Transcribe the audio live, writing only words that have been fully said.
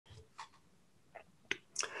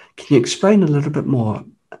Can you explain a little bit more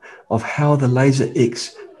of how the laser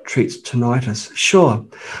X treats tinnitus? Sure.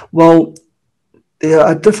 Well, there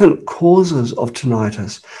are different causes of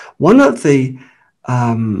tinnitus. One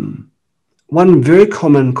very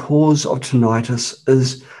common cause of tinnitus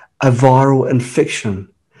is a viral infection.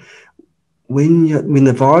 When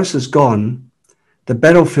the virus is gone, the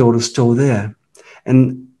battlefield is still there.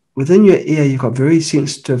 And within your ear, you've got very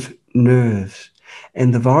sensitive nerves,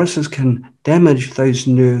 and the viruses can damage those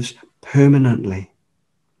nerves permanently.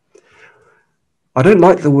 I don't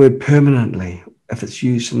like the word permanently if it's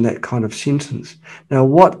used in that kind of sentence. Now,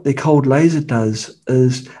 what the cold laser does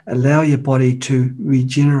is allow your body to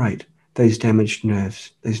regenerate those damaged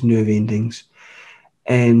nerves, those nerve endings.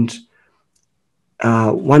 And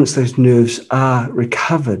once those nerves are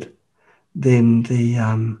recovered, then the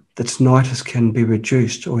tinnitus can be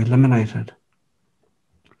reduced or eliminated.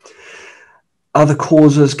 Other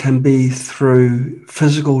causes can be through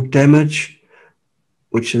physical damage,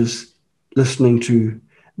 which is going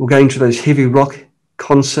to those heavy rock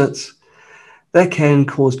concerts. That can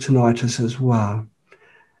cause tinnitus as well.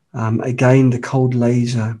 Again, the cold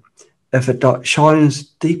laser, if it shines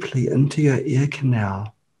deeply into your ear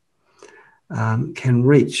canal, can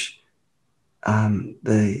reach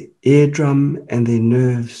the eardrum and the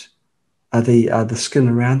nerves, the skin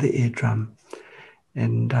around the eardrum,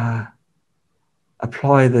 and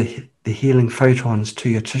apply the healing photons to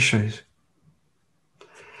your tissues.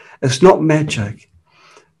 It's not magic.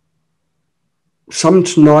 Some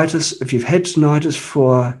tinnitus, if you've had tinnitus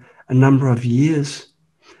for a number of years,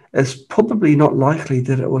 it's probably not likely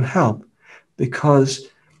that it will help, because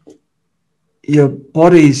your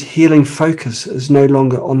body's healing focus is no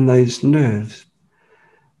longer on those nerves.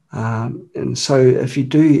 And so if you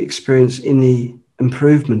do experience any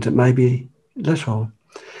improvement, it may be little.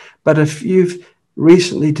 But if you've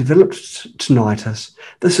recently developed tinnitus,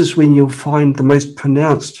 this is when you'll find the most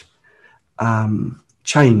pronounced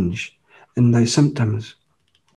change in those symptoms.